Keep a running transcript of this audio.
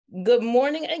Good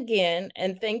morning again,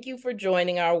 and thank you for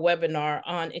joining our webinar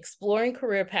on exploring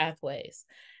career pathways.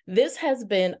 This has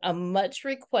been a much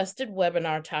requested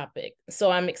webinar topic,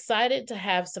 so I'm excited to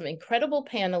have some incredible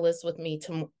panelists with me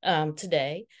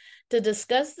today to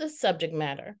discuss this subject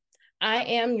matter. I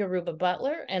am Yoruba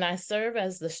Butler, and I serve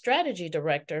as the Strategy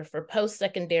Director for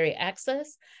Post-Secondary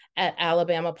Access at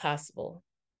Alabama Possible.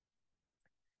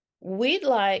 We'd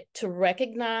like to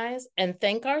recognize and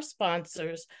thank our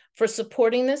sponsors for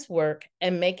supporting this work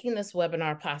and making this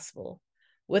webinar possible.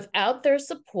 Without their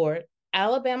support,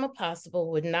 Alabama Possible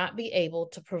would not be able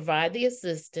to provide the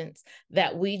assistance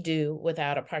that we do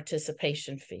without a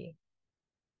participation fee.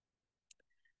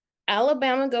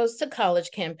 Alabama Goes to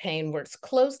College campaign works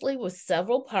closely with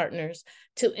several partners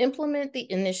to implement the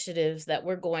initiatives that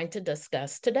we're going to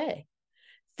discuss today.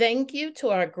 Thank you to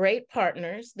our great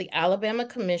partners, the Alabama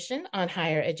Commission on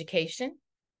Higher Education,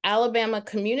 Alabama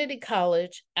Community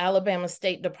College, Alabama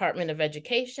State Department of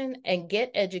Education, and Get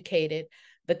Educated,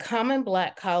 the Common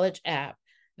Black College app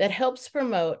that helps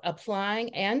promote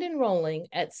applying and enrolling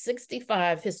at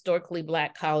 65 historically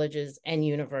Black colleges and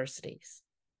universities.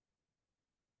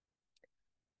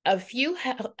 A few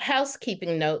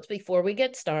housekeeping notes before we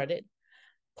get started.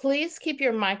 Please keep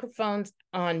your microphones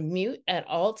on mute at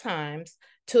all times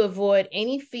to avoid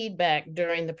any feedback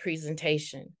during the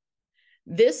presentation.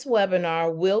 This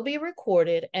webinar will be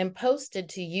recorded and posted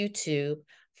to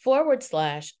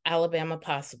YouTube/Alabama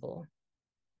Possible.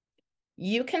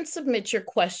 You can submit your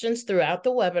questions throughout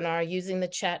the webinar using the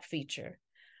chat feature.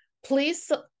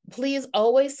 Please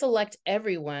always select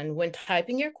everyone when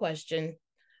typing your question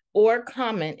or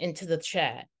comment into the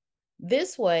chat.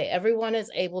 This way, everyone is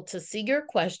able to see your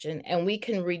question and we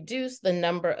can reduce the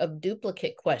number of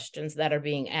duplicate questions that are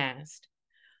being asked.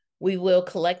 We will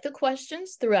collect the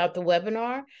questions throughout the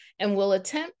webinar and will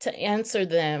attempt to answer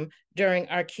them during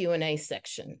our Q&A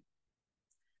section.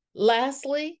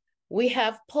 Lastly, we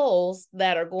have polls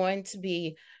that are going to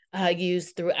be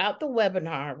used throughout the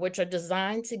webinar, which are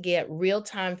designed to get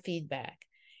real-time feedback.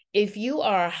 If you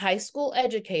are a high school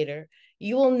educator,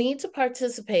 you will need to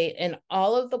participate in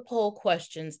all of the poll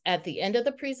questions at the end of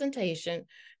the presentation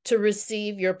to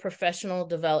receive your professional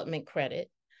development credit.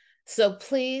 So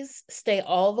please stay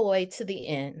all the way to the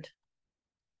end.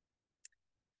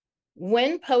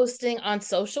 When posting on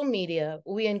social media,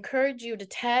 we encourage you to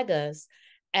tag us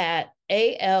at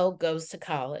AL Goes to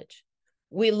College.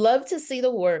 We love to see the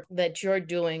work that you're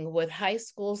doing with high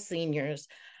school seniors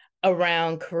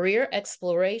around career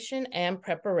exploration and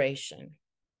preparation.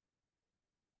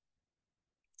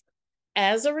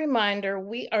 As a reminder,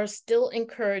 we are still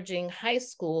encouraging high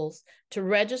schools to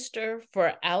register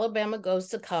for Alabama Goes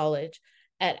to College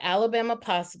at Alabama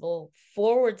Possible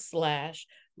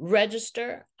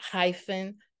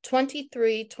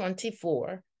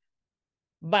 /register-2324.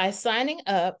 By signing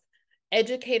up,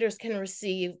 educators can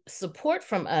receive support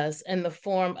from us in the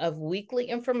form of weekly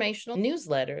informational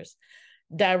newsletters,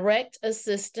 direct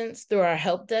assistance through our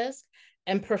help desk,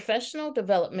 and professional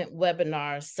development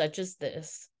webinars such as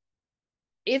this.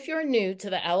 If you're new to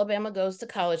the Alabama Goes to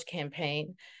College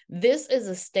campaign, this is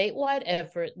a statewide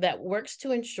effort that works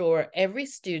to ensure every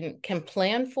student can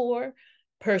plan for,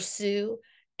 pursue,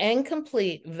 and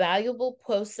complete valuable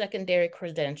post-secondary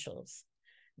credentials.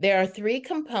 There are 3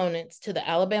 components to the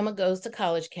Alabama Goes to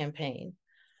College campaign.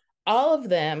 All of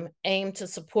them aim to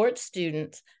support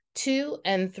students to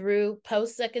and through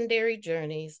post-secondary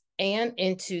journeys and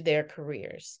into their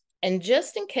careers. And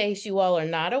just in case you all are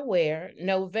not aware,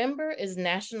 November is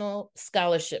National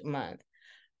Scholarship Month.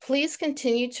 Please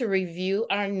continue to review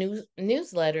our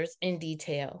newsletters in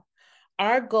detail.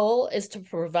 Our goal is to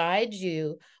provide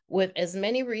you with as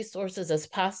many resources as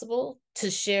possible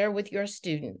to share with your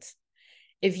students.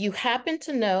 If you happen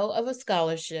to know of a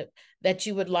scholarship that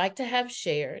you would like to have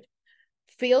shared,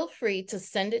 feel free to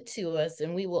send it to us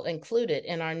and we will include it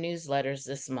in our newsletters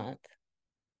this month.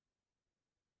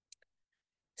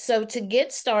 So to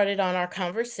get started on our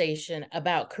conversation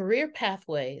about career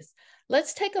pathways,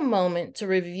 let's take a moment to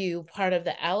review part of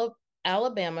the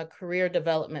Alabama Career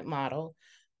Development Model,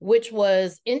 which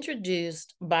was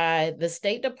introduced by the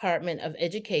State Department of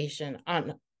Education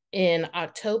in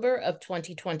October of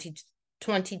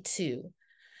 2022.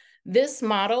 This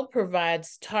model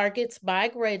provides targets by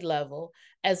grade level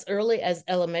as early as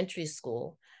elementary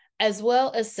school, as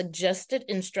well as suggested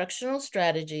instructional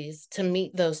strategies to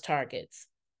meet those targets.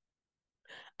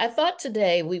 I thought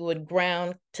today we would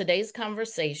ground today's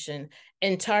conversation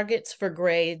in targets for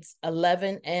grades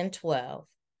 11 and 12.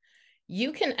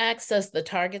 You can access the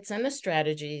targets and the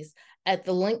strategies at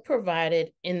the link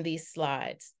provided in these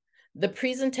slides. The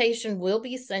presentation will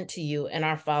be sent to you in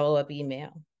our follow-up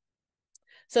email.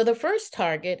 So the first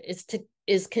target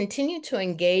is continue to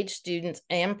engage students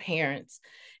and parents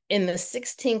in the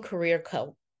 16 career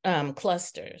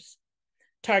clusters.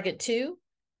 Target 2,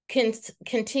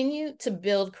 continue to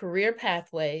build career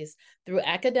pathways through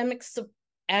academic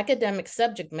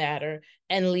subject matter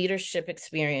and leadership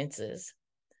experiences.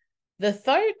 The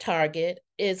third target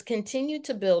is continue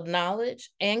to build knowledge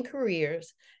and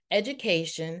careers,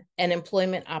 education, and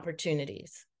employment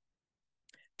opportunities.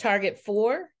 Target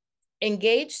 4,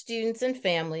 engage students and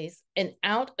families in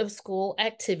out-of-school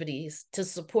activities to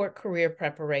support career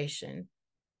preparation.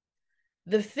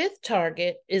 The fifth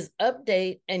target is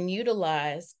update and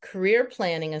utilize career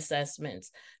planning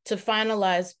assessments to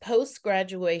finalize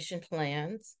post-graduation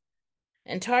plans.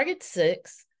 And target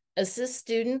 6, assist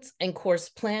students in course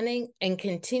planning and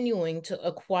continuing to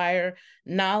acquire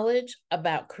knowledge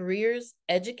about careers,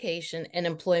 education, and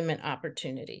employment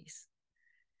opportunities.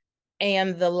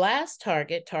 And the last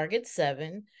target, target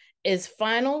 7, is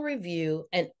final review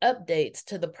and updates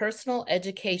to the personal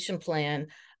education plan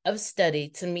of study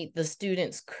to meet the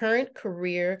student's current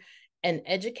career and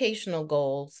educational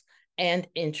goals and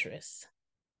interests.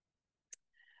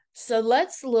 So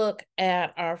let's look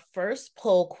at our first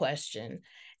poll question.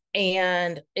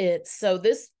 And so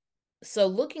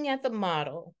looking at the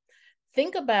model,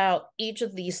 think about each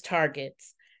of these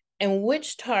targets and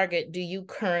which target do you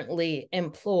currently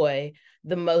employ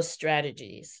the most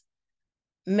strategies?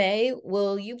 May,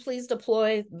 will you please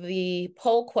deploy the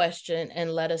poll question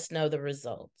and let us know the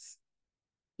results?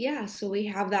 Yeah, so we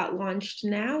have that launched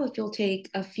now. If you'll take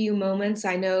a few moments,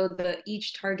 I know that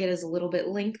each target is a little bit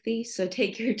lengthy, so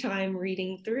take your time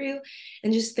reading through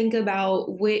and just think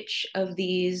about which of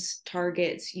these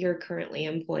targets you're currently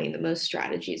employing the most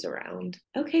strategies around.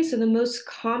 Okay, so the most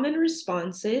common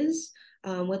responses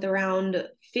with around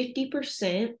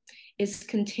 50% is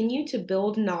continue to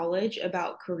build knowledge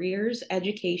about careers,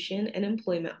 education, and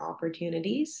employment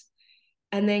opportunities.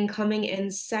 And then coming in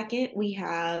second, we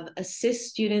have assist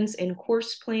students in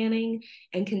course planning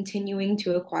and continuing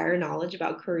to acquire knowledge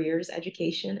about careers,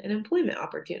 education, and employment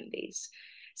opportunities.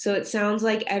 So it sounds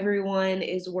like everyone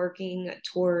is working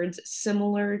towards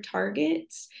similar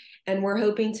targets. And we're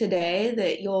hoping today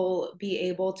that you'll be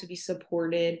able to be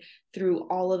supported through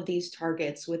all of these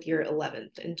targets with your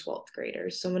 11th and 12th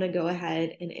graders. So I'm going to go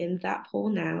ahead and end that poll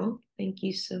now. Thank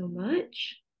you so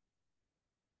much.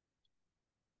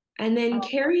 And then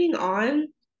carrying on,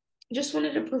 just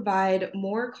wanted to provide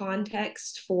more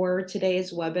context for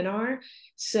today's webinar.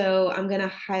 So I'm going to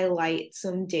highlight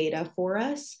some data for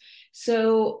us.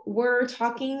 So we're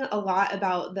talking a lot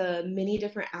about the many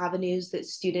different avenues that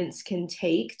students can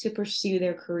take to pursue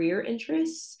their career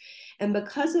interests. And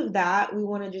because of that, we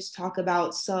want to just talk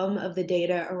about some of the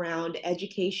data around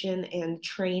education and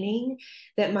training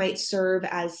that might serve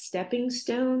as stepping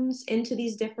stones into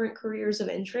these different careers of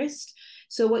interest.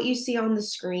 So what you see on the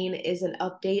screen is an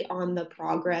update on the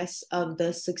progress of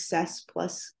the Success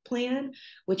Plus plan,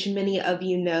 which many of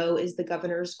you know is the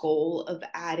governor's goal of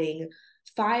adding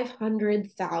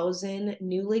 500,000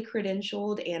 newly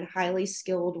credentialed and highly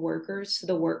skilled workers to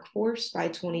the workforce by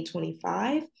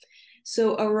 2025.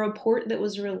 So a report that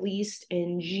was released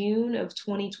in June of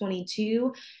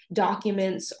 2022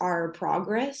 documents our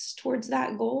progress towards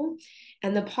that goal.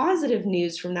 And the positive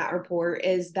news from that report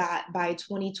is that by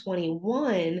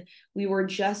 2021, we were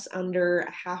just under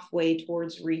halfway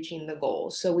towards reaching the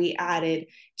goal. So we added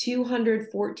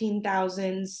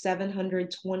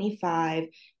 214,725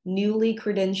 newly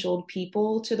credentialed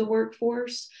people to the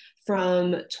workforce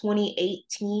from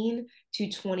 2018 to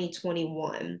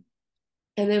 2021.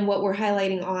 And then what we're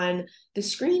highlighting on the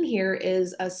screen here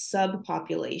is a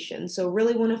subpopulation. So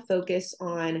really want to focus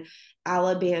on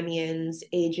Alabamians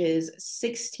ages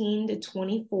 16 to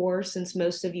 24, since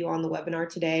most of you on the webinar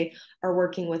today are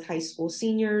working with high school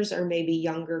seniors or maybe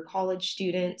younger college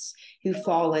students who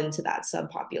fall into that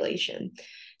subpopulation.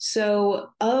 So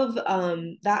of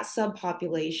that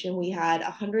subpopulation, we had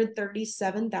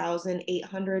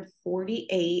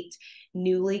 137,848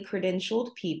 newly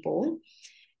credentialed people.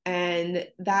 And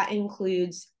that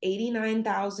includes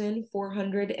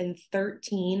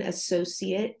 89,413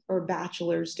 associate or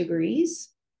bachelor's degrees,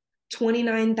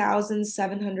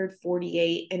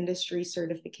 29,748 industry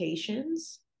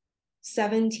certifications,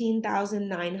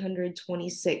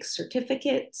 17,926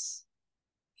 certificates,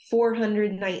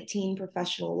 419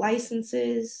 professional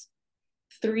licenses,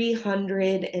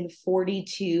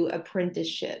 342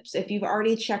 apprenticeships. If you've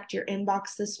already checked your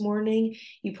inbox this morning,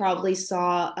 you probably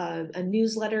saw a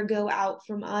newsletter go out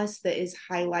from us that is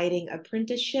highlighting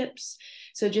apprenticeships.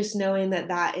 So just knowing that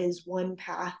that is one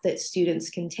path that students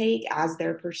can take as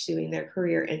they're pursuing their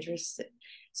career interests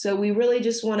So we really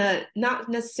just want to not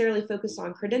necessarily focus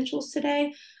on credentials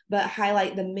today, but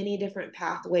highlight the many different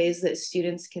pathways that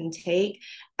students can take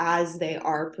as they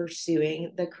are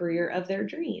pursuing the career of their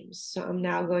dreams. So I'm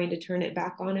now going to turn it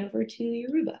back on over to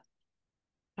Yoruba.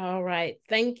 All right.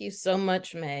 Thank you so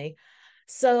much, May.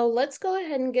 So let's go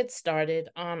ahead and get started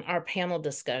on our panel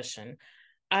discussion.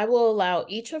 I will allow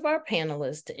each of our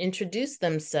panelists to introduce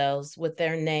themselves with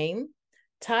their name,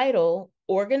 title,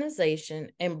 organization,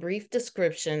 and brief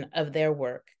description of their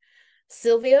work.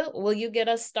 Sylvia, will you get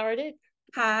us started?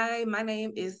 Hi, my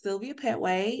name is Sylvia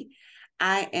Petway.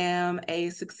 I am a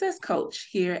success coach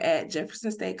here at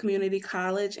Jefferson State Community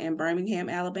College in Birmingham,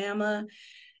 Alabama.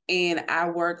 And I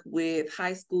work with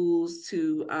high schools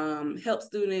to help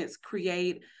students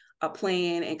create a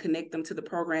plan and connect them to the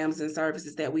programs and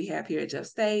services that we have here at Jeff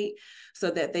State so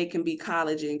that they can be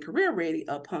college and career ready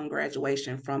upon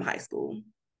graduation from high school.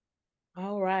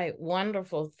 All right,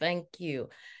 wonderful. Thank you.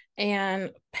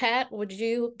 And Pat, would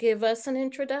you give us an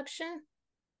introduction?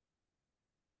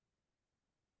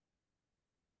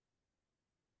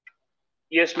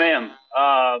 Yes, ma'am.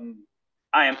 I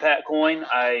am Pat Coyne.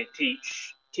 I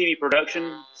teach TV production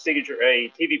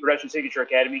a TV production signature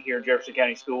academy here in Jefferson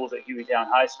County Schools at Hueytown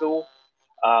High School.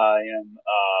 I am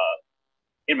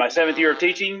in my 7th year of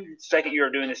teaching, 2nd year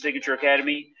of doing the signature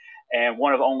academy, and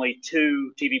one of only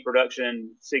 2 TV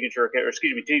production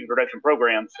TV production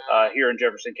programs here in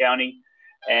Jefferson County.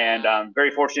 And I'm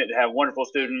very fortunate to have wonderful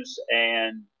students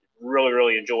and really,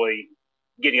 really enjoy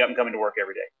getting up and coming to work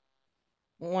every day.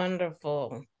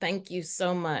 Wonderful. Thank you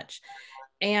so much.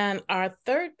 And our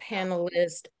third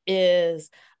panelist is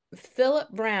Philip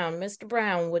Brown. Mr.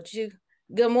 Brown,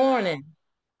 good morning.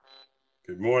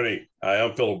 Good morning. Hi,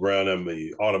 I'm Philip Brown. I'm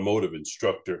the automotive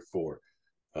instructor for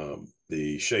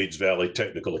the Shades Valley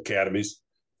Technical Academies.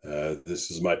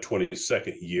 This is my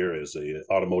 22nd year as an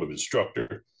automotive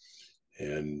instructor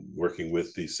and working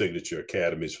with the Signature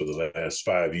Academies for the last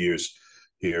 5 years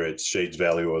here at Shades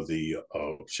Valley, or the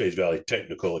Shades Valley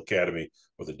Technical Academy,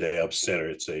 or the DAB Center.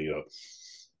 It's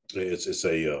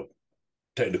a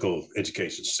technical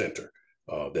education center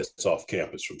that's off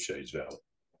campus from Shades Valley.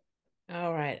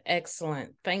 All right,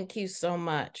 excellent. Thank you so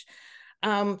much.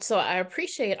 So I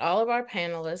appreciate all of our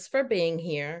panelists for being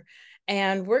here,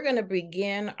 and we're going to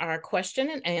begin our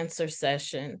question and answer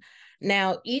session.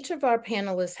 Now, each of our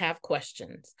panelists have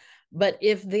questions, but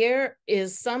if there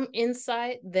is some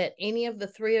insight that any of the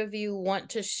 3 of you want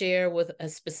to share with a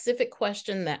specific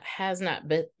question that has not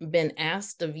been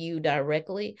asked of you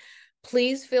directly,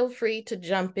 please feel free to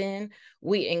jump in.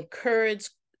 We encourage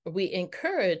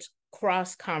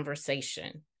cross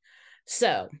conversation.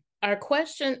 So our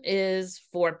question is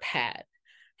for Pat.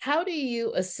 How do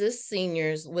you assist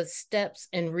seniors with steps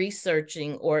in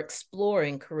researching or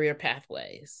exploring career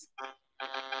pathways?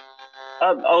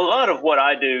 A lot of what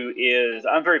I do is,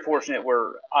 I'm very fortunate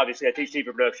where obviously I teach TV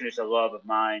production. It's a love of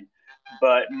mine.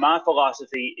 But my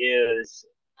philosophy is,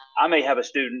 I may have a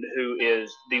student who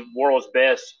is the world's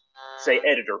best, say,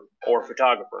 editor or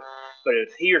photographer. But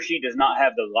if he or she does not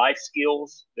have the life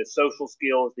skills, the social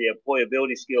skills, the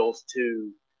employability skills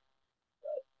to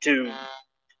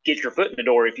get your foot in the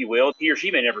door, if you will, he or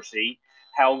she may never see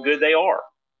how good they are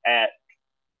at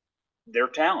their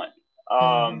talent.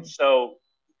 So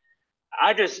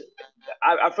I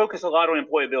focus a lot on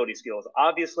employability skills.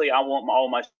 Obviously, I want all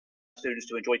my students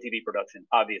to enjoy TV production.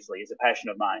 Obviously, it's a passion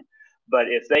of mine. But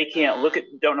if they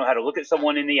don't know how to look at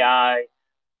someone in the eye,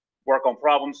 work on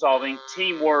problem solving,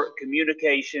 teamwork,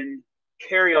 communication,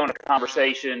 carry on a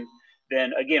conversation,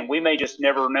 then again, we may just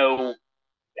never know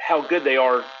how good they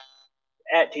are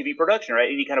at TV production or at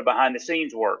any kind of behind the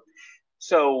scenes work.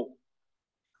 So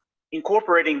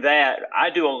incorporating that, I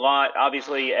do a lot,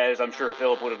 obviously, as I'm sure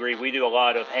Philip would agree, we do a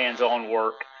lot of hands-on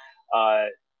work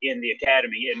in the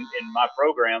academy, in my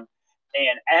program.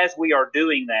 And as we are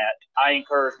doing that, I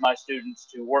encourage my students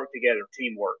to work together,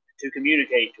 teamwork, to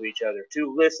communicate to each other,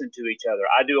 to listen to each other.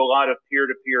 I do a lot of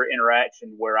peer-to-peer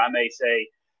interaction where I may say,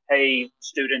 hey,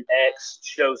 student X,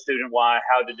 show student Y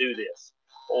how to do this.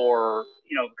 Or,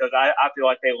 because I feel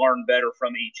like they learn better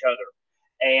from each other.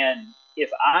 And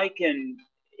if I can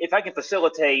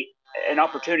facilitate an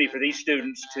opportunity for these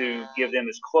students to give them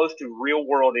as close to real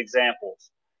world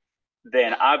examples,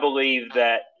 then I believe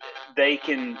that they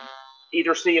can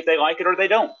either see if they like it or they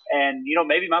don't. And,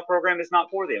 maybe my program is not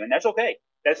for them, and that's okay.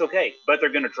 That's okay. But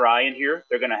they're going to try in here.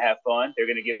 They're going to have fun. They're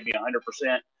going to give me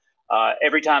 100%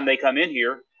 every time they come in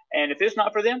here. And if it's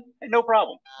not for them, no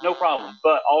problem. No problem.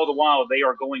 But all the while, they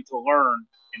are going to learn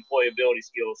employability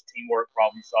skills, teamwork,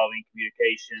 problem solving,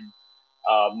 communication,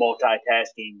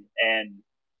 multitasking, and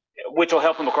which will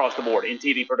help them across the board in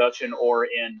TV production or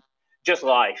in just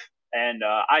life. And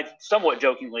I somewhat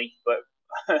jokingly, but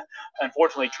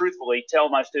unfortunately, truthfully, tell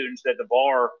my students that the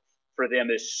bar for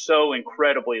them is so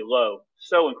incredibly low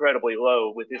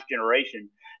with this generation,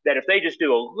 that if they just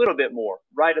do a little bit more,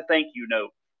 write a thank you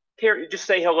note, just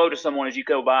say hello to someone as you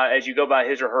go by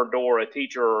his or her door, a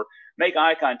teacher, or make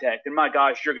eye contact, and my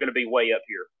gosh, you're going to be way up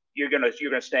here. You're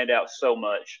gonna stand out so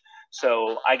much.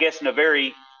 So I guess in a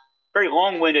very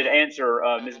long-winded answer,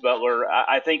 Ms. Butler,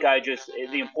 I think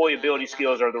the employability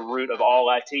skills are the root of all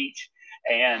I teach,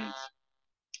 and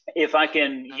if I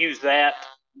can use that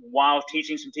while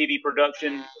teaching some TV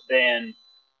production, then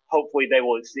hopefully they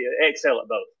will excel at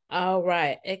both. All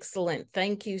right, excellent.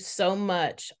 Thank you so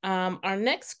much. Our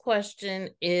next question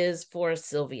is for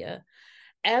Sylvia.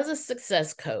 As a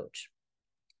success coach,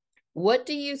 what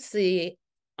do you see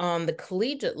on the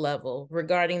collegiate level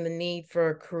regarding the need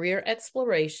for career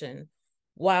exploration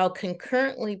while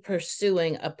concurrently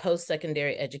pursuing a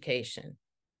post-secondary education?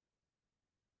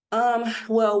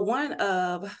 Well, one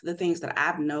of the things that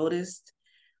I've noticed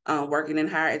working in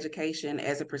higher education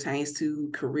as it pertains to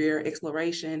career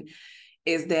exploration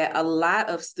is that a lot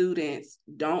of students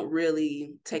don't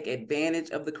really take advantage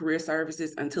of the career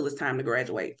services until it's time to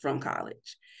graduate from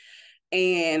college.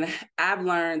 And I've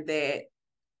learned that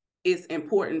it's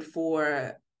important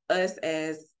for us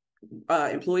as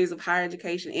employees of higher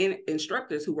education and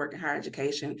instructors who work in higher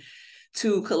education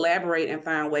to collaborate and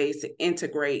find ways to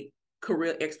integrate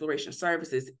career exploration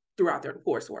services throughout their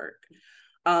coursework.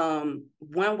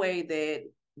 One way that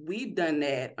we've done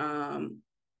that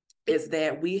is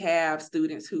that we have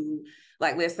students who,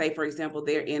 like, let's say, for example,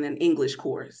 they're in an English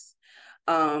course.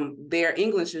 Their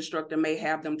English instructor may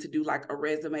have them to do like a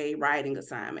resume writing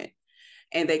assignment.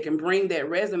 And they can bring that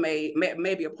resume,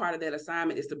 maybe a part of that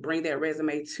assignment is to bring that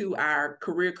resume to our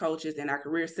career coaches and our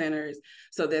career centers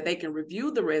so that they can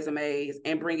review the resumes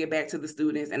and bring it back to the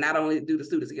students. And not only do the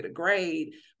students get a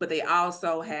grade, but they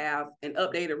also have an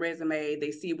updated resume.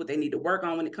 They see what they need to work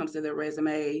on when it comes to their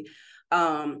resume.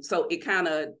 So it kind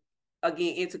of,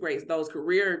 again, integrates those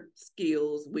career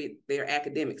skills with their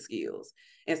academic skills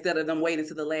instead of them waiting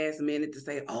to the last minute to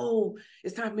say, oh,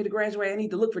 it's time for me to graduate. I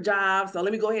need to look for jobs. So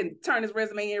let me go ahead and turn this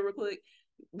resume in real quick.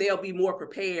 They'll be more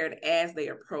prepared as they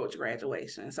approach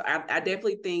graduation. So I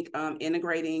definitely think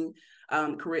integrating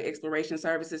career exploration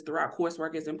services throughout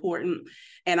coursework is important.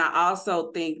 And I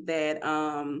also think that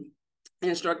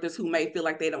instructors who may feel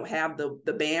like they don't have the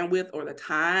bandwidth or the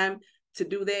time to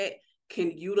do that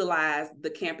can utilize the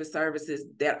campus services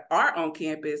that are on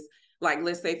campus. Like,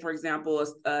 let's say, for example,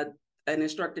 an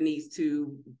instructor needs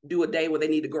to do a day where they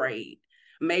need a grade.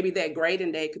 Maybe that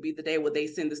grading day could be the day where they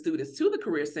send the students to the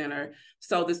Career Center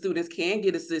so the students can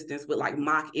get assistance with like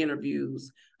mock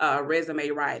interviews, resume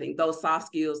writing, those soft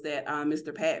skills that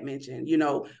Mr. Pat mentioned,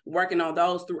 working on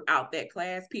those throughout that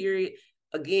class period.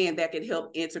 Again, that can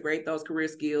help integrate those career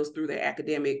skills through their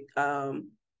academic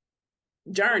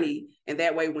journey, and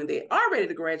that way when they are ready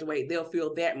to graduate, they'll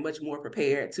feel that much more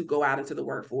prepared to go out into the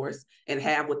workforce and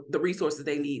have the resources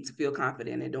they need to feel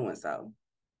confident in doing so.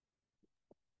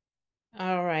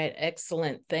 All right,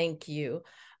 excellent. Thank you.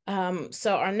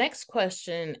 So our next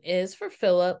question is for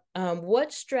Philip.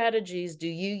 What strategies do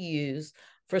you use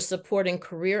for supporting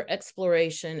career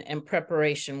exploration and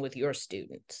preparation with your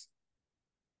students?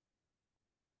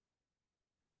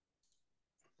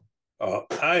 We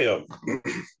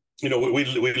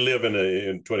live in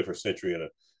the 21st century in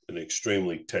an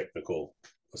extremely technical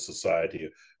society.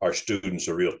 Our students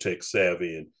are real tech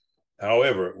savvy. And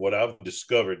however, what I've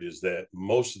discovered is that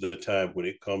most of the time when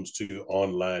it comes to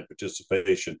online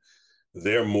participation,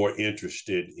 they're more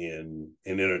interested in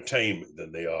entertainment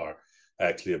than they are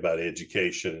actually about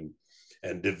education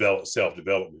and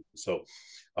self-development. So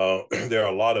there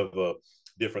are a lot of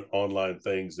different online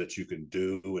things that you can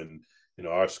do. And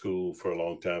our school for a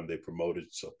long time, they promoted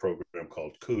a program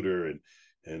called Cooter,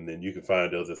 and then you can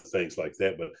find other things like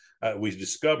that. But I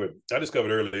discovered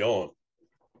early on,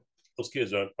 those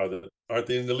kids aren't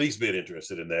they in the least bit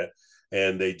interested in that,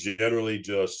 and they generally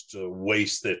just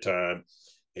waste their time.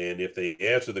 And if they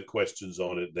answer the questions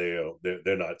on it,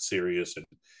 they're not serious,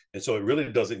 and so it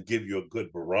really doesn't give you a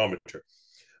good barometer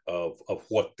of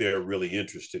what they're really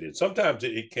interested in. Sometimes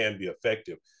it can be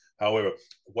effective. However,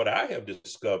 what I have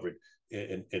discovered,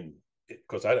 and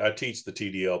because I teach the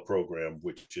TDL program,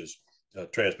 which is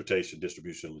transportation,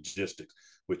 distribution, logistics,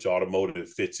 which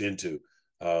automotive fits into,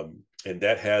 and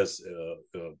that has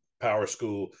Power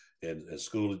School and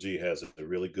Schoology has a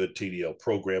really good TDL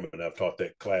program, and I've taught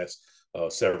that class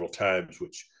several times,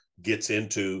 which gets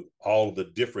into all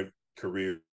the different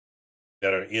careers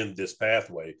that are in this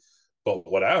pathway. But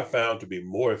what I found to be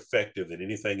more effective than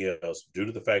anything else, due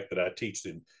to the fact that I teach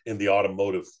in the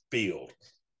automotive field,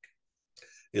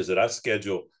 is that I try to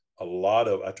schedule a lot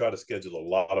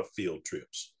of field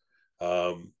trips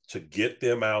to get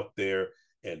them out there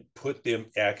and put them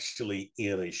actually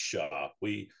in a shop.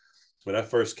 When I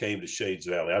first came to Shades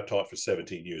Valley, I taught for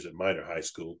 17 years at Minor High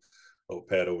School,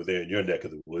 Pat, over there in your neck of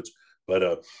the woods.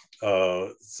 But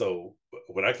so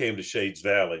when I came to Shades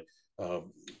Valley,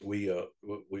 we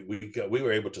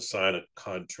were able to sign a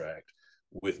contract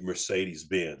with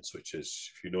Mercedes-Benz, which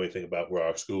is, if you know anything about where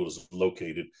our school is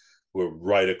located, we're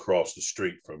right across the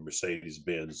street from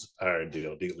Mercedes-Benz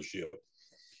Irondale dealership.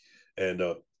 And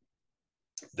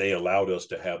they allowed us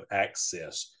to have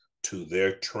access to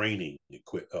their training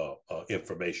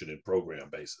information and program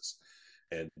basis.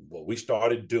 And what we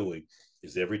started doing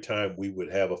is every time we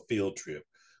would have a field trip,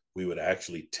 we would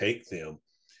actually take them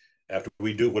after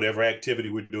we do whatever activity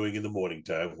we're doing in the morning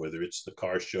time, whether it's the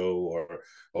car show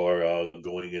or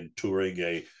going and touring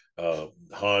a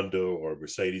Honda or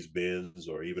Mercedes-Benz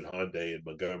or even Hyundai in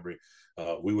Montgomery,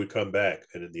 we would come back,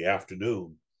 and in the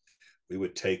afternoon, we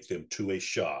would take them to a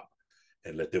shop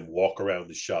and let them walk around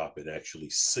the shop and actually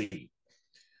see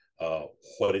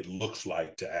what it looks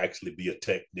like to actually be a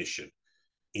technician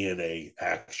in a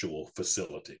actual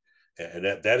facility. And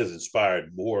that has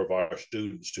inspired more of our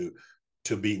students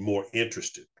to be more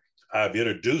interested. I've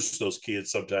introduced those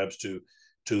kids sometimes to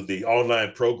the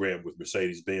online program with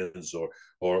Mercedes-Benz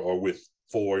or with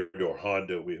Ford or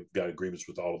Honda. We've got agreements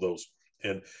with all of those.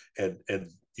 And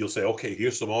you'll say, okay,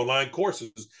 here's some online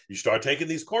courses. You start taking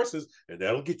these courses, and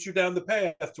that'll get you down the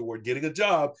path toward getting a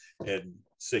job. And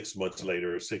 6 months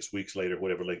later, or 6 weeks later,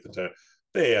 whatever length of time,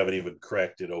 they haven't even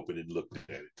cracked it open and looked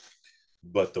at it.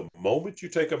 But the moment you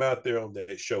take them out there on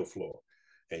that show floor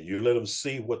and you let them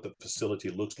see what the facility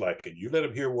looks like, and you let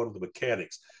them hear one of the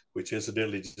mechanics, which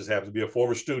incidentally just happens to be a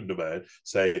former student of mine,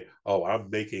 say, oh, I'm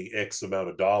making X amount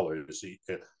of dollars,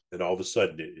 and all of a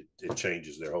sudden it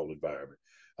changes their whole environment.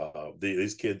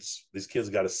 These kids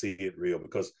got to see it real,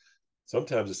 because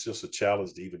sometimes it's just a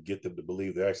challenge to even get them to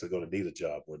believe they're actually going to need a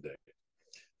job one day.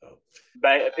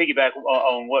 Piggyback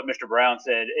on what Mr. Brown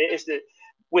said, it's that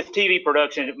with TV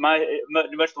production,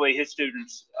 much the way his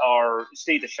students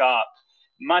see the shop,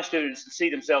 my students see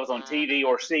themselves on TV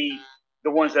or see the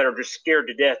ones that are just scared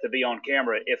to death to be on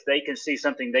camera. If they can see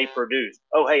something they produced,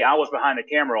 oh, hey, I was behind the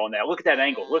camera on that. Look at that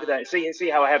angle. Look at that. See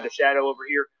how I have the shadow over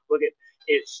here. Look at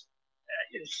it's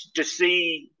to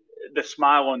see the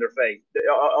smile on their face,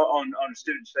 on a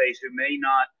student's face who may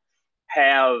not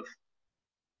have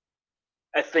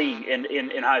a thing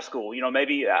in high school. You know,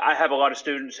 maybe I have a lot of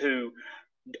students who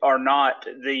are not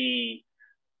the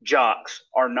jocks,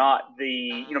 are not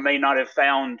the, may not have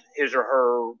found his or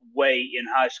her way in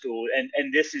high school,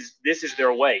 and this is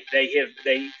their way. They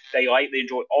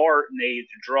enjoy art and they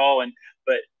draw,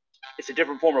 but it's a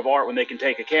different form of art when they can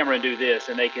take a camera and do this,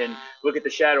 and they can look at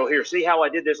the shadow here. See how I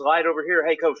did this light over here?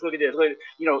 Hey, coach, look at this. Look,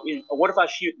 what if I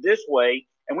shoot this way?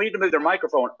 And we need to move their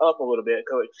microphone up a little bit,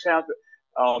 coach. Sounds.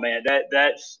 Oh man,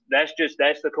 that's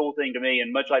the cool thing to me.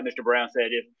 And much like Mr. Brown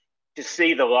said, if to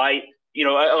see the light,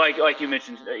 like you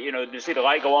mentioned, to see the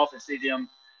light go off and see them,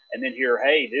 and then hear,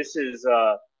 hey, this is,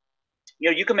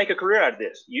 you can make a career out of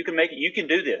this. You can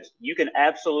do this. You can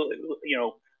absolutely,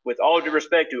 with all due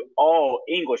respect to all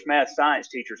English, math, science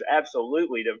teachers,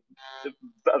 absolutely the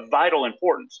vital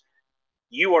importance.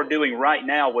 You are doing right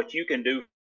now what you can do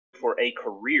for a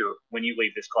career when you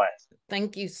leave this class.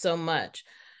 Thank you so much.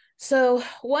 So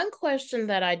one question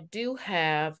that I do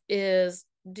have is,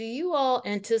 do you all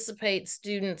anticipate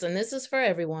students, and this is for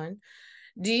everyone,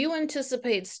 do you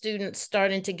anticipate students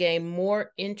starting to gain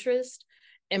more interest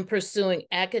in pursuing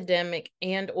academic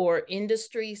and or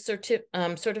industry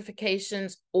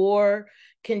certifications, or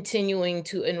continuing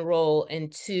to enroll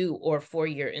in 2 or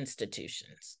 4-year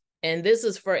institutions? And this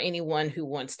is for anyone who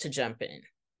wants to jump in.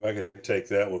 I can take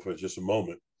that one for just a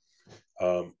moment.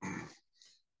 And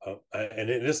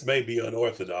this may be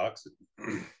unorthodox.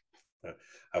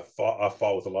 I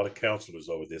fought with a lot of counselors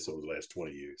over this over the last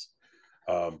 20 years.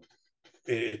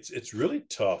 It's really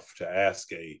tough to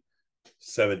ask a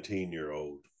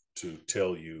 17-year-old to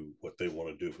tell you what they want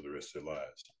to do for the rest of their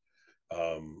lives,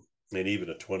 and even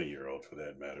a 20-year-old for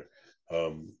that matter.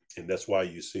 And that's why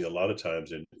you see a lot of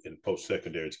times in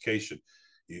post-secondary education,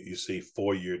 you see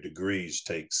 4-year degrees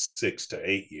take 6 to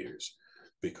 8 years,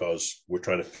 because we're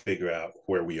trying to figure out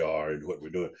where we are and what we're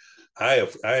doing. I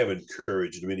have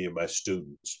encouraged many of my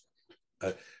students,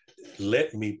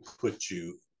 let me put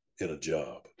you in a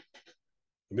job.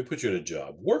 Let me put you in a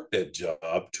job. Work that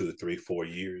job 2 to 3, 4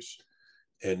 years.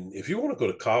 And if you want to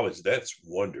go to college, that's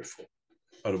wonderful.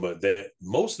 but that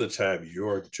most of the time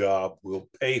your job will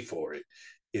pay for it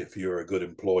if you're a good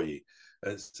employee.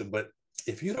 But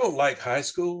if you don't like high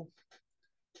school,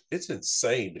 it's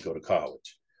insane to go to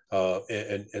college.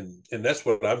 And that's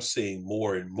what I'm seeing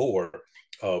more and more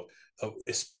of,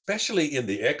 especially in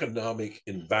the economic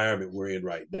environment we're in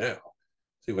right now.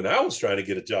 See, when I was trying to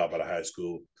get a job out of high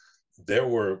school, there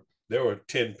were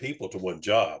 10 people to one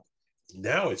job.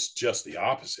 Now it's just the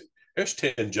opposite. There's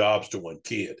 10 jobs to one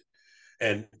kid.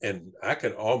 And I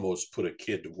can almost put a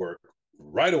kid to work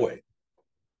right away.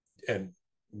 And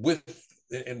with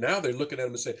and now they're looking at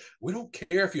them and saying, we don't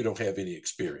care if you don't have any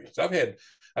experience. I've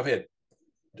had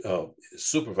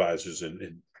supervisors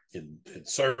and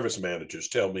service managers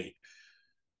tell me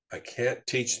I can't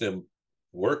teach them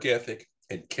work ethic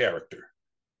and character,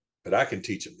 but I can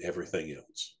teach them everything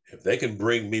else. If they can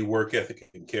bring me work ethic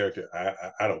and character,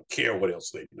 I don't care what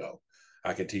else they know.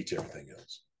 I can teach everything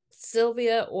else.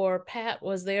 Sylvia or Pat,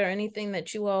 was there anything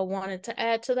that you all wanted to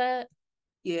add to that?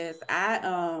 Yes,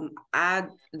 I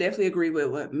definitely agree with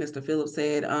what Mr. Phillips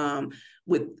said.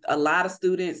 With a lot of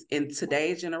students in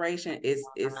today's generation, is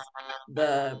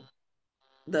the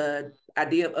the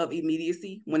idea of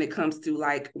immediacy when it comes to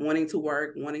like wanting to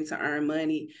work, wanting to earn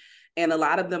money. And a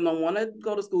lot of them don't want to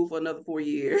go to school for another 4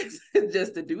 years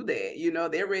just to do that. You know,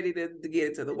 they're ready to get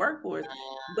into the workforce.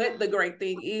 But the great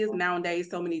thing is nowadays,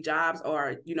 so many jobs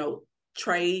are, you know,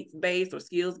 trades based or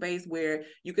skills based where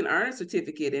you can earn a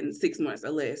certificate in 6 months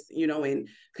or less, you know, in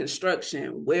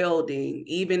construction, welding,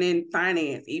 even in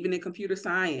finance, even in computer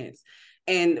science.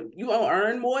 And you won't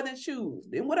earn more than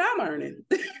what I'm earning,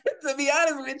 to be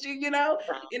honest with you, you know,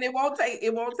 and it won't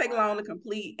take long to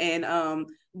complete. And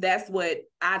that's what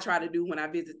I try to do when I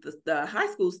visit the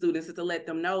high school students, is to let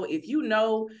them know, if you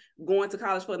know going to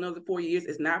college for another 4 years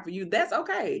is not for you, that's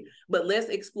okay. But let's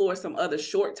explore some other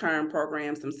short-term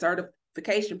programs, some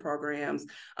certification programs,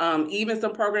 even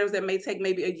some programs that may take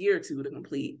maybe a year or two to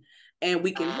complete. And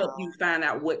we can help you find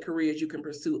out what careers you can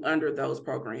pursue under those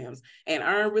programs and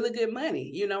earn really good money,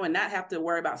 you know, and not have to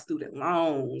worry about student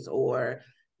loans or,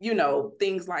 you know,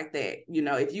 things like that. You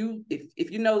know, if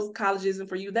you know college isn't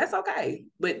for you, that's okay.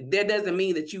 But that doesn't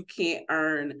mean that you can't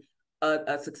earn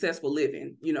a successful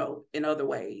living, you know, in other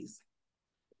ways.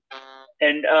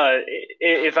 And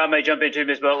if I may jump into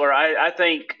Ms. Butler, I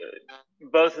think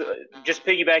both, just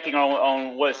piggybacking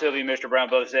on what Sylvia and Mr. Brown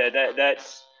both said,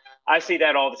 that's I see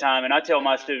that all the time, and I tell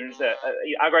my students that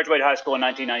I graduated high school in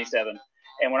 1997,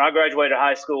 and when I graduated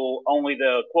high school, only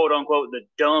the quote unquote the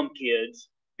dumb kids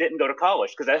didn't go to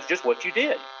college, because that's just what you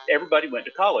did. Everybody went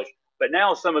to college. But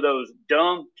now some of those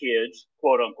dumb kids,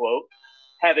 quote unquote,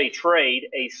 have a trade,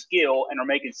 a skill, and are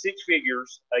making 6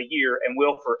 figures a year and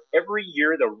will for every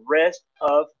year the rest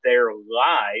of their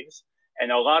lives.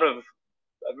 And a lot of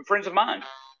friends of mine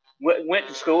went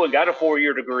to school and got a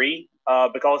 4-year degree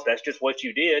because that's just what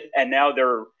you did. And now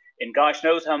they're in gosh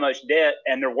knows how much debt,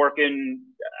 and they're working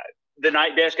the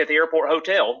night desk at the airport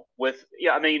hotel with a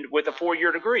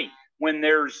 4-year degree, when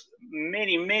there's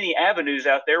many avenues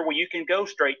out there where you can go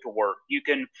straight to work. You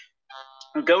can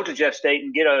go to Jeff State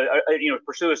and get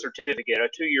pursue a certificate, a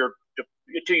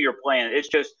 2-year plan. It's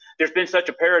just, there's been such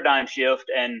a paradigm shift,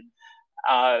 and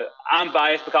I'm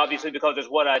biased because it's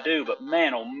what I do, but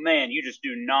man, oh man, you just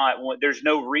do not want, there's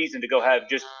no reason to go have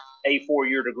just a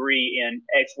 4-year degree in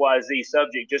XYZ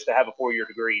subject just to have a 4-year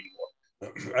degree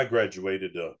anymore. I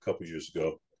graduated a couple years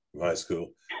ago from high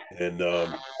school, and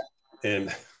I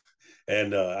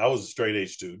was a straight A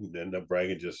student, and I'm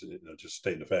bragging, just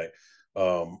stating the fact.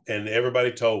 And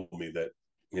everybody told me that,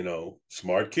 you know,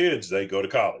 smart kids, they go to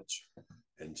college.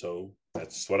 And so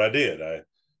that's what I did.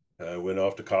 I went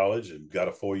off to college and got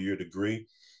a 4-year degree.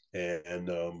 And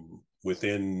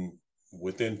within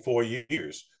 4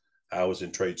 years, I was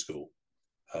in trade school,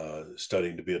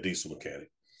 studying to be a diesel mechanic,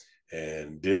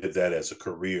 and did that as a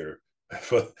career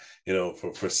for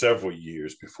several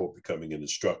years before becoming an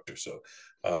instructor. So,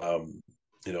 I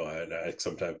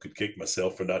sometimes could kick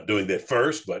myself for not doing that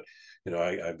first, but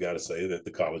I've got to say that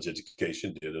the college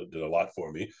education did a lot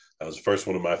for me. I was the first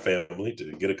one in my family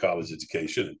to get a college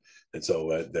education, and so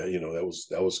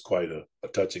that was quite a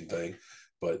touching thing.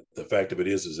 But the fact of it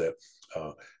is that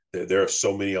there are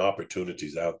so many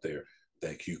opportunities out there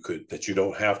that you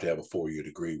don't have to have a 4-year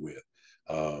degree with,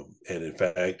 and in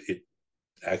fact, it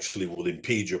actually will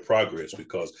impede your progress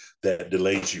because that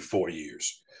delays you 4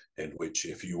 years. In which,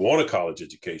 if you want a college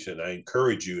education, I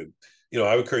encourage you,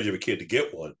 I encourage every kid to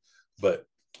get one, but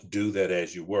do that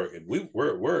as you work. And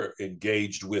we're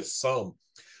engaged with some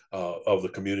of the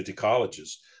community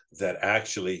colleges that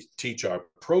actually teach our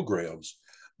programs,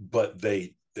 but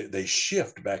they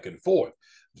shift back and forth.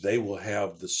 They will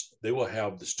have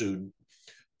the student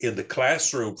in the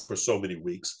classroom for so many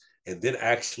weeks, and then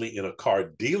actually in a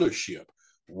car dealership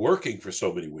working for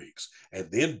so many weeks, and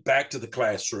then back to the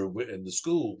classroom and the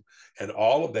school. And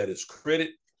all of that is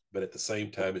credit, but at the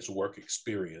same time, it's work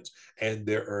experience, and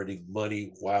they're earning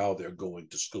money while they're going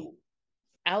to school.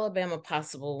 Alabama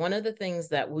Possible, one of the things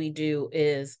that we do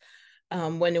is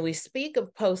when we speak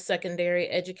of post-secondary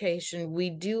education, we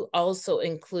do also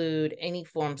include any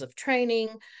forms of training,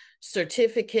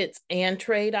 certificates, and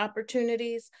trade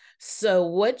opportunities. So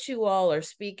what you all are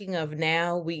speaking of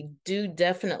now, we do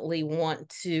definitely want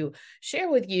to share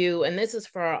with you, and this is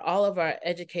for all of our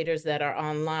educators that are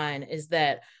online, is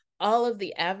that all of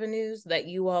the avenues that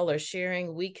you all are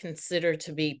sharing, we consider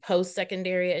to be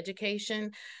post-secondary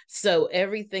education. So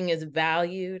everything is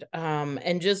valued,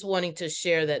 and just wanting to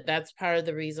share that that's part of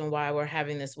the reason why we're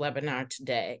having this webinar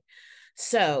today.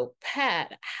 So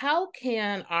Pat, how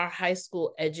can our high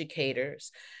school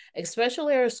educators,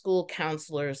 especially our school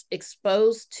counselors,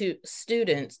 expose to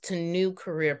students to new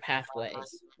career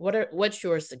pathways? What's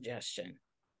your suggestion?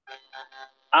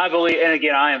 I believe, and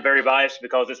again, I am very biased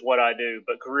because it's what I do,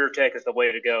 but career tech is the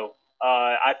way to go.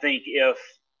 I think if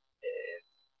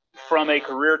from a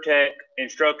career tech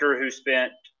instructor who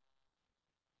spent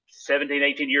 17,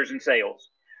 18 years in sales,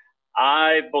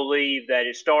 I believe that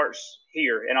it starts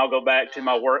here, and I'll go back to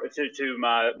my work, to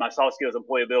my soft skills,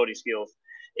 employability skills.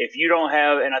 If you don't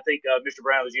have, and I think Mr.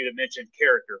 Brown was you that mentioned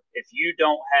character. If you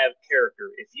don't have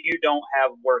character, if you don't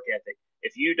have work ethic,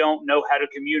 if you don't know how to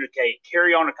communicate,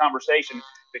 carry on a conversation,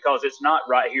 because it's not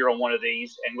right here on one of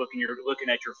these and you're looking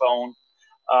at your phone.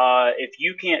 If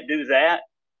you can't do that,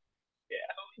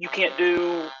 you can't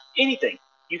do anything.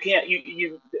 You can't.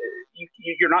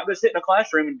 You're not going to sit in a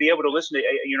classroom and be able to listen to,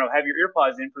 have your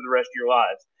earpods in for the rest of your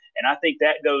lives. And I think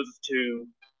that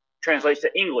translates to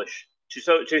English,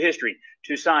 to history,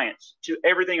 to science, to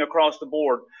everything across the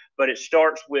board. But it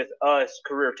starts with us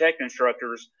career tech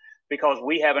instructors, because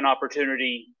we have an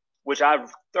opportunity, which I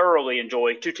thoroughly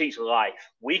enjoy, to teach life.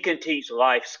 We can teach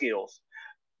life skills.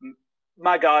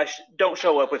 My gosh, don't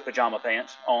show up with pajama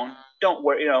pants on. Don't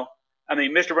wear, I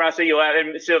mean, Mr. Brown, I see you laugh,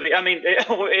 and Sylvia, I mean,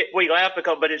 we laugh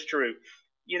but it's true.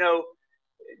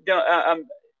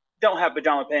 Don't have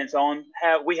pajama pants on.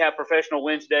 We have Professional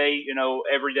Wednesday,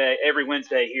 every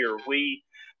Wednesday here.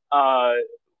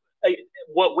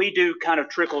 What we do kind of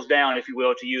trickles down, if you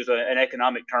will, to use an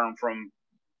economic term from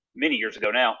many years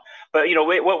ago now. But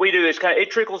what we do is it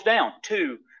trickles down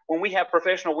too. When we have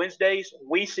Professional Wednesdays,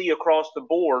 we see across the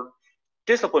board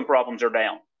discipline problems are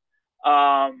down.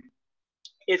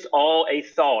 It's all a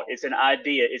thought. It's an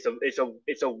idea.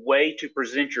 It's a way to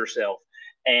present yourself.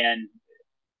 And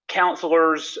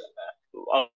counselors,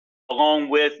 along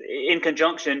with, in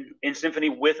conjunction, in symphony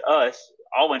with us,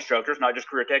 all instructors, not just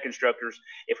career tech instructors,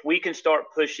 if we can start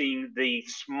pushing the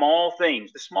small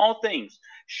things,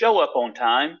 show up on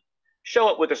time, show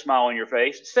up with a smile on your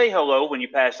face, say hello when you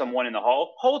pass someone in the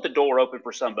hall, hold the door open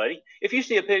for somebody. If you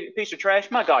see a piece of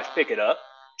trash, my gosh, pick it up.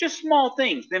 Just small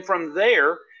things. Then from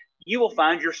there, you will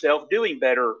find yourself doing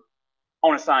better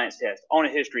on a science test, on a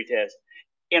history test,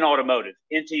 in automotive,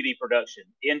 in TV production,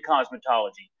 in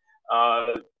cosmetology,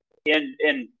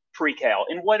 in pre-cal,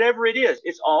 in whatever it is.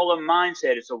 It's all a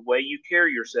mindset. It's a way you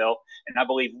carry yourself. And I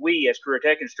believe we, as career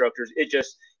tech instructors, it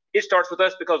starts with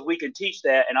us, because we can teach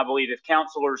that. And I believe if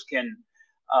counselors can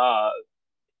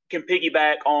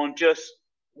piggyback on just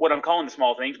what I'm calling the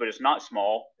small things, but it's not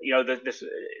small,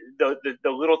 the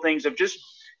little things of just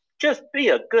be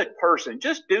a good person.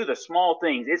 Just do the small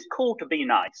things. It's cool to be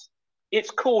nice. It's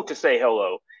cool to say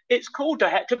hello. It's cool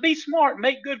to be smart,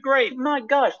 make good grades. My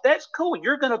gosh, that's cool.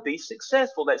 You're going to be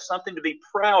successful. That's something to be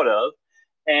proud of.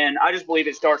 And I just believe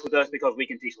it starts with us, because we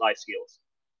can teach life skills.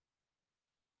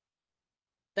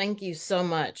 Thank you so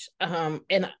much. And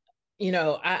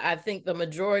I think the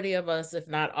majority of us, if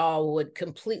not all, would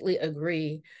completely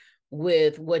agree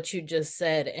with what you just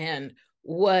said. And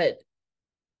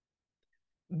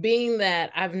being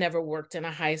that I've never worked in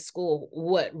a high school,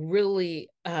 what really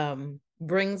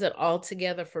brings it all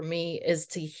together for me is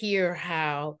to hear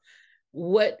how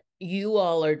what you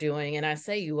all are doing, and I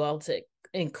say you all to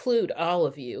include all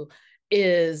of you,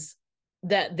 is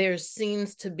that there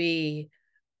seems to be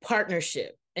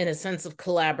partnership and a sense of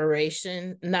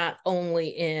collaboration, not only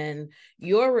in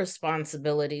your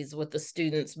responsibilities with the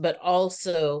students, but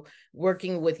also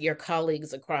working with your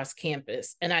colleagues across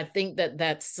campus. And I think that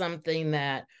that's something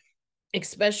that,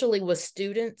 especially with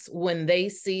students, when they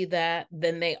see that,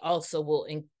 then they also will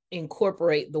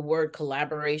incorporate the word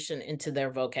collaboration into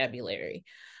their vocabulary.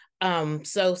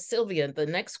 So Sylvia, the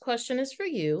next question is for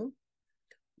you.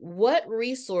 what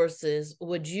resources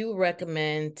would you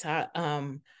recommend to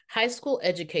high school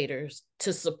educators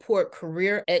to support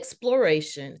career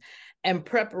exploration and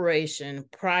preparation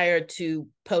prior to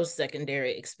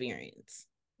post-secondary experience?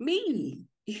 Me.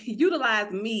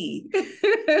 Utilize me.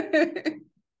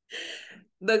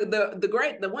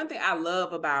 The one thing I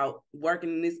love about working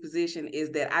in this position is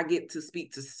that I get to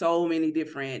speak to so many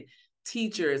different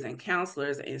teachers and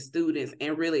counselors and students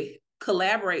and really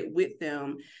collaborate with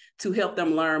them to help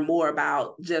them learn more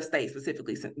about Just State,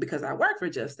 specifically because I work for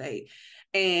Just State.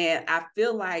 And I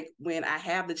feel like when I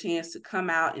have the chance to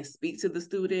come out and speak to the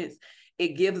students, it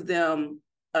gives them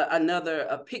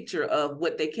a picture of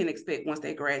what they can expect once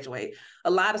they graduate. A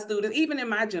lot of students, even in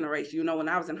my generation, you know, when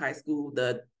I was in high school,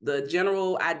 the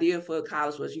general idea for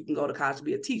college was you can go to college to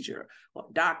be a teacher or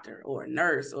a doctor or a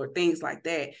nurse or things like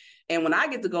that. And when I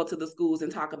get to go to the schools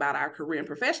and talk about our career and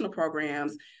professional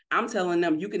programs, I'm telling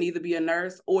them you can either be a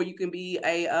nurse or you can be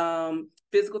a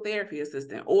physical therapy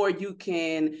assistant, or you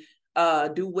can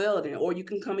do welding, or you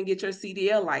can come and get your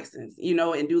CDL license, you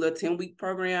know, and do the 10-week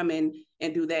program and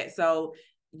do that. So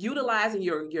utilizing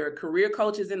your career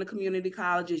coaches in the community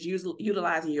colleges,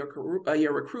 utilizing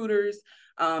your recruiters,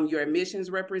 your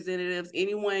admissions representatives,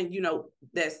 anyone, you know,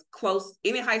 that's close,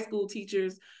 any high school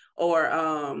teachers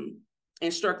or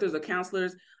instructors or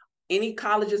counselors, any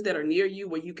colleges that are near you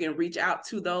where you can reach out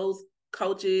to those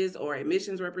coaches or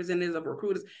admissions representatives or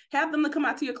recruiters, have them to come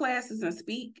out to your classes and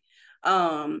speak.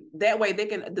 That way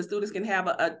the students can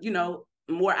have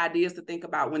more ideas to think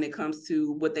about when it comes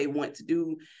to what they want to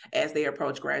do as they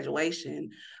approach graduation.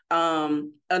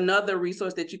 Another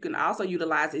resource that you can also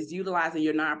utilize is utilizing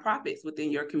your nonprofits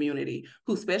within your community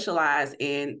who specialize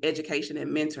in education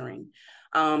and mentoring.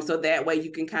 So that way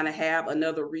you can kind of have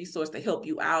another resource to help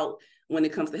you out when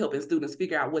it comes to helping students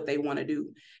figure out what they want to do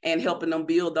and helping them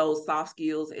build those soft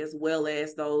skills as well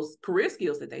as those career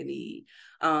skills that they need.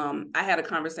 I had a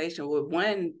conversation with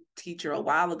one teacher a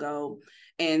while ago,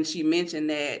 and she mentioned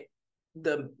that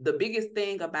the biggest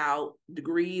thing about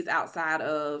degrees outside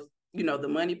of, you know, the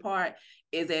money part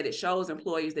is that it shows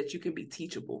employers that you can be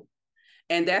teachable.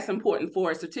 And that's important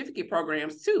for certificate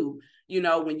programs too. You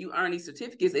know, when you earn these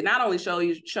certificates, it not only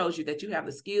shows you that you have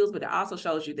the skills, but it also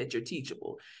shows you that you're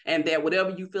teachable and that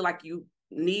whatever you feel like you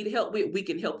need help with, we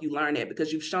can help you learn it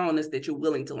because you've shown us that you're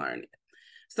willing to learn it.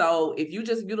 So if you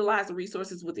just utilize the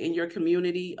resources within your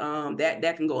community,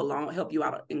 that can help you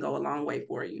out and go a long way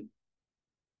for you.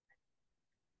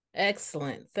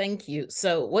 Excellent. Thank you.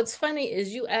 So what's funny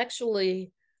is you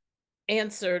actually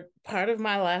answered part of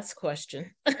my last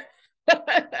question.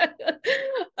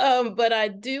 But I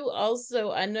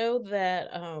know that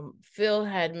Phil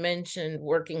had mentioned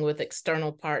working with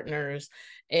external partners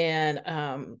and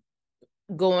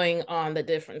going on the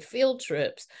different field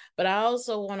trips, but I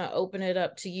also want to open it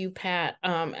up to you, Pat,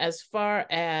 as far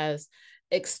as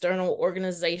external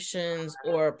organizations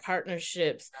or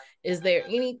partnerships. Is there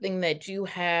anything that you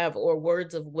have or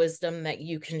words of wisdom that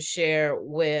you can share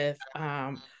with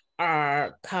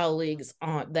our colleagues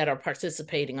that are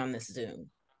participating on this Zoom?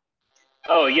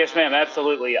 Oh, yes, ma'am.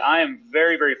 Absolutely. I am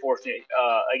very, very fortunate.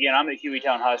 Again, I'm at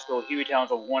Hueytown High School.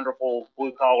 Hueytown's a wonderful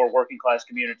blue-collar working class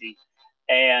community.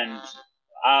 And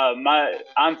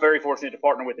I'm very fortunate to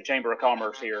partner with the Chamber of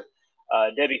Commerce here.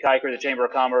 Debbie Kiker, the Chamber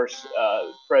of Commerce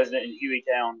president in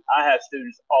Hueytown. I have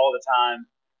students all the time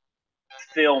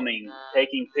filming,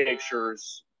 taking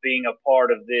pictures, being a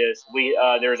part of this.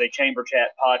 There's a Chamber Chat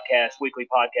podcast, weekly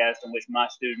podcast, in which my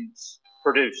students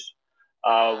produce.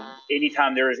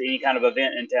 Anytime there is any kind of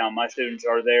event in town, my students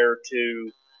are there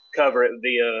to cover it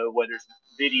via whether it's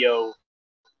video,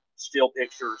 still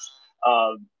pictures.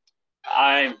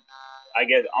 I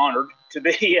get honored to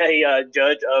be a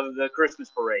judge of the Christmas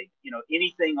parade. You know,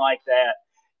 anything like that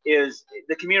is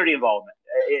the community involvement.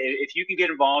 If you can get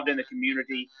involved in the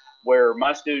community where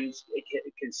my students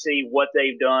can see what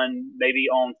they've done, maybe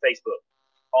on Facebook,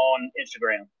 on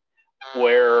Instagram,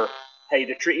 where, hey,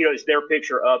 the tree, you know, it's their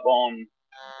picture up on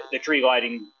the tree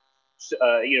lighting,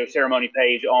 ceremony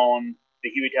page on the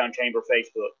Hueytown Chamber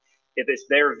Facebook. If it's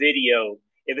their video,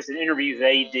 if it's an interview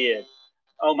they did,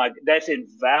 oh my, that's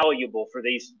invaluable for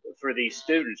these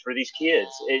students, for these kids.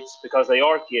 It's because they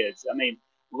are kids. I mean,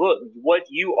 look, what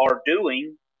you are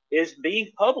doing is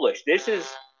being published.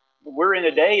 We're in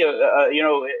a day,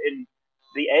 in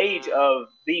the age of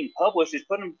being published is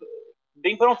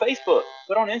being put on Facebook,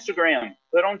 put on Instagram,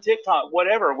 put on TikTok,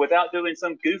 whatever, without doing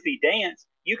some goofy dance.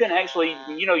 You can actually,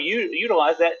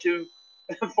 utilize that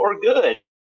for good.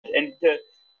 And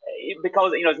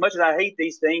because, as much as I hate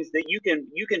these things, that you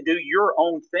can do your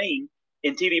own thing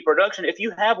in TV production. If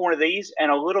you have one of these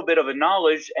and a little bit of a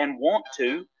knowledge and want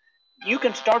to, you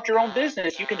can start your own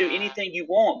business. You can do anything you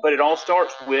want, but it all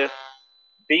starts with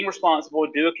being responsible,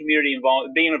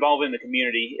 being involved in the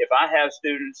community. If I have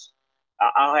students,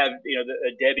 I'll have,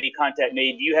 Debbie contact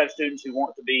me. Do you have students who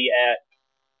want to be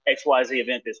at XYZ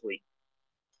event this week?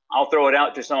 I'll throw it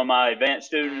out to some of my advanced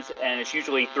students, and it's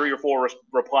usually 3 or 4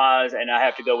 replies, and I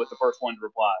have to go with the first one to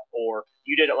reply. Or,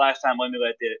 you did it last time, let me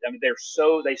let it. I mean, they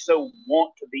so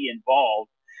want to be involved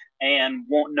and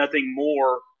want nothing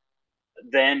more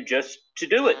than just to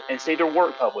do it and see their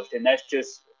work published. And that's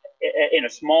just, in a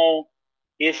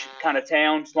small-ish kind of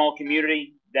town, small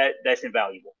community, that's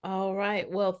invaluable. All right.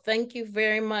 Well, thank you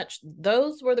very much.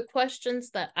 Those were the questions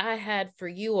that I had for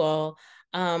you all.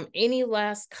 Any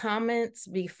last comments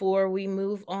before we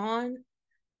move on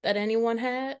that anyone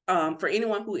had? For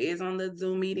anyone who is on the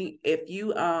Zoom meeting, if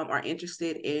you are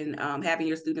interested in having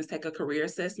your students take a career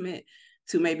assessment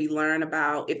to maybe learn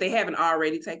about, if they haven't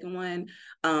already taken one,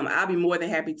 I'll be more than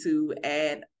happy to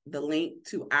add the link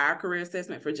to our career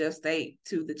assessment for Jeff State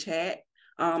to the chat,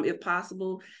 if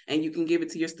possible, and you can give it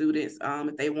to your students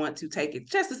if they want to take it,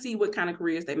 just to see what kind of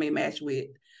careers they may match with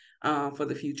for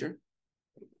the future.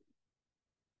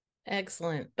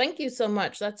 Excellent. Thank you so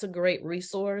much. That's a great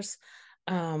resource,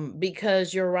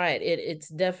 because you're right. It's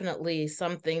definitely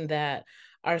something that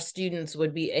our students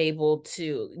would be able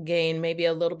to gain maybe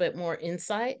a little bit more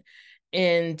insight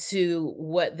into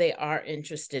what they are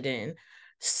interested in.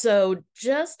 So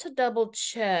just to double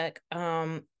check,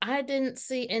 I didn't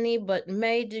see any, but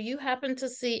May, do you happen to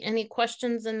see any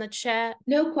questions in the chat?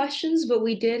 No questions, but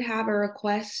we did have a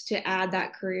request to add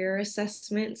that career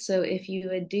assessment. So if you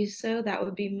would do so, that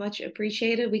would be much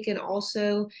appreciated. We can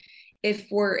also, if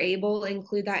we're able,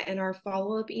 include that in our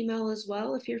follow-up email as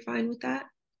well, if you're fine with that.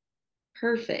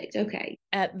 Perfect. Okay.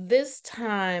 At this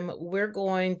time, we're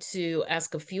going to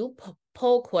ask a few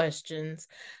poll questions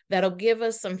that'll give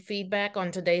us some feedback on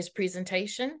today's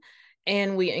presentation.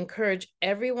 And we encourage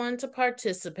everyone to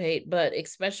participate, but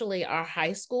especially our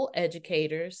high school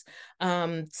educators,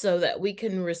 so that we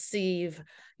can receive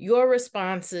your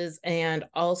responses and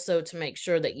also to make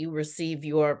sure that you receive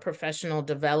your professional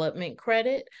development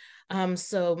credit.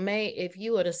 So May, if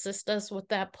you would assist us with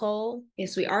that poll.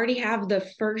 Yes, we already have the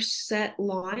first set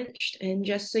launched. And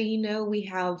just so you know, we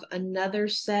have another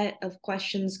set of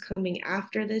questions coming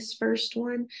after this first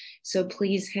one. So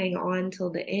please hang on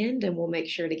till the end and we'll make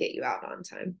sure to get you out on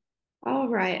time. All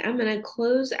right, I'm going to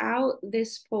close out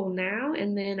this poll now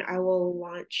and then I will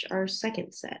launch our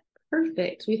second set.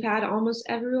 Perfect. We've had almost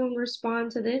everyone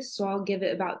respond to this, so I'll give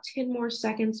it about 10 more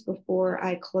seconds before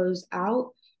I close out.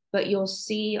 But you'll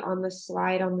see on the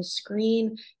slide on the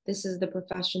screen, this is the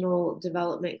professional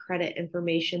development credit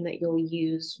information that you'll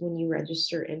use when you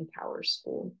register in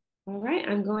PowerSchool. All right,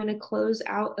 I'm going to close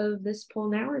out of this poll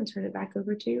now and turn it back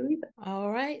over to you, Reba.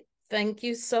 All right, thank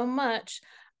you so much.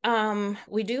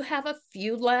 We do have a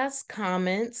few last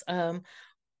comments.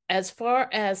 As far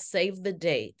as save the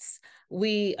dates,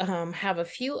 we have a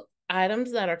few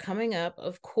items that are coming up.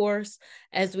 Of course,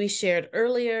 as we shared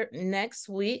earlier, next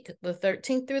week, the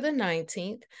 13th through the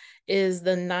 19th, is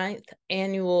the 9th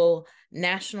annual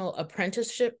National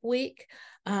Apprenticeship Week.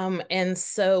 And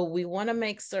so we want to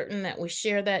make certain that we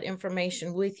share that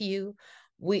information with you.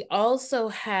 We also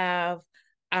have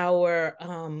our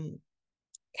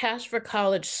Cash for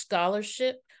College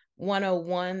Scholarship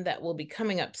 101 that will be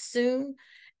coming up soon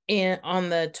on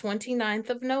the 29th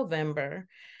of November.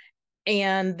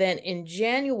 And then in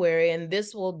January, and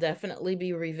this will definitely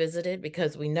be revisited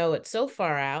because we know it's so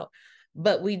far out,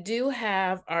 but we do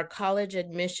have our College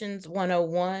Admissions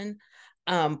 101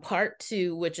 Part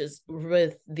 2, which is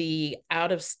with the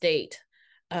out-of-state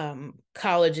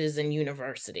colleges and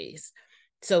universities.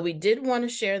 So we did want to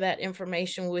share that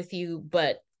information with you,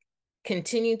 but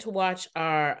continue to watch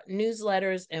our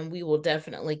newsletters and we will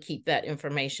definitely keep that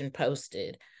information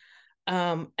posted.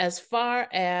 As far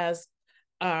as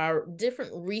our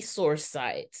different resource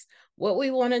sites, what we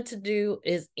wanted to do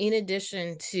is, in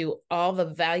addition to all the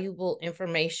valuable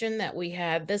information that we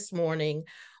had this morning,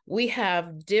 we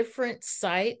have different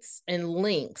sites and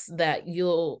links that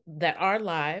are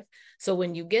live. So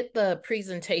when you get the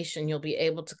presentation, you'll be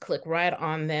able to click right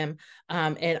on them.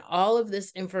 And all of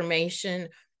this information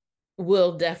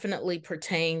will definitely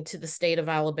pertain to the state of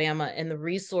Alabama and the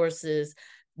resources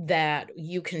that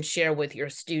you can share with your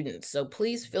students. So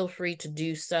please feel free to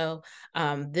do so.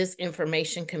 This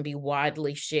information can be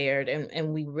widely shared,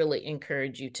 and we really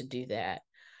encourage you to do that.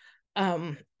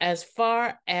 As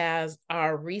far as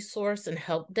our resource and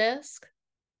help desk,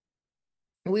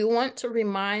 we want to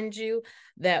remind you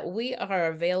that we are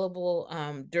available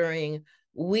during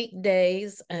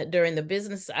weekdays during the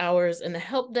business hours. And the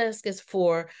help desk is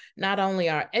for not only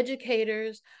our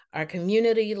educators, our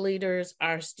community leaders,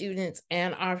 our students,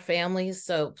 and our families.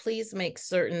 So please make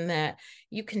certain that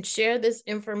you can share this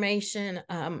information,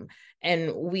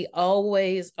 and we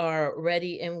always are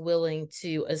ready and willing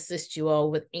to assist you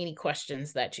all with any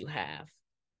questions that you have.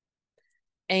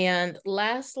 And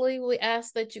lastly, we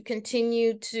ask that you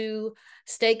continue to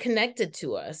stay connected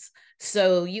to us.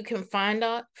 So you can find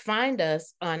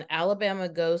us on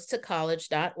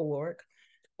alabamagoestocollege.org,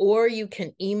 or you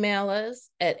can email us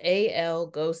at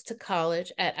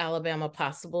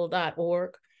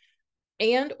algoestocollege@alabamapossible.org,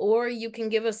 or you can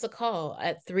give us a call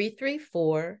at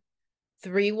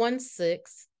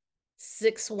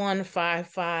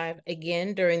 334-316-6155,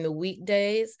 again, during the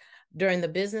weekdays, during the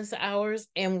business hours,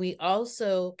 and we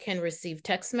also can receive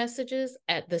text messages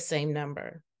at the same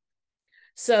number.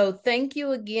 So thank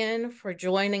you again for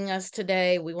joining us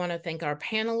today. We want to thank our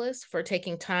panelists for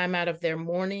taking time out of their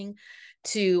morning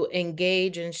to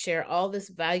engage and share all this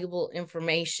valuable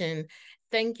information.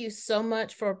 Thank you so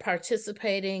much for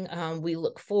participating. We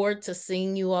look forward to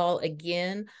seeing you all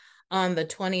again on the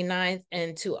 29th.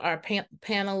 And to our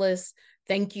panelists,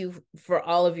 thank you for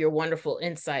all of your wonderful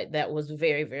insight. That was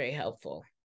very, very helpful.